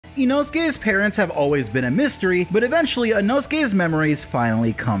Inosuke's parents have always been a mystery, but eventually Inosuke's memories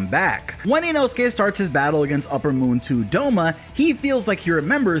finally come back. When Inosuke starts his battle against Upper Moon 2 Doma, he feels like he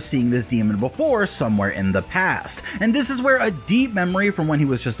remembers seeing this demon before somewhere in the past, and this is where a deep memory from when he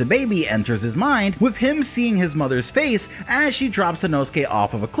was just a baby enters his mind, with him seeing his mother's face as she drops Inosuke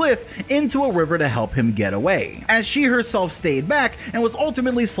off of a cliff into a river to help him get away, as she herself stayed back and was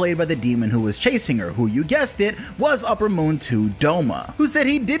ultimately slayed by the demon who was chasing her, who, you guessed it, was Upper Moon 2 Doma, who said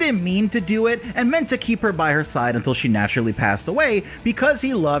he didn't mean to do it and meant to keep her by her side until she naturally passed away because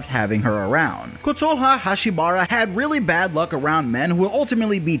he loved having her around. Kotoha Hashibira had really bad luck around men who will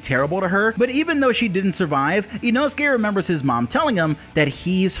ultimately be terrible to her, but even though she didn't survive, Inosuke remembers his mom telling him that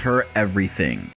he's her everything.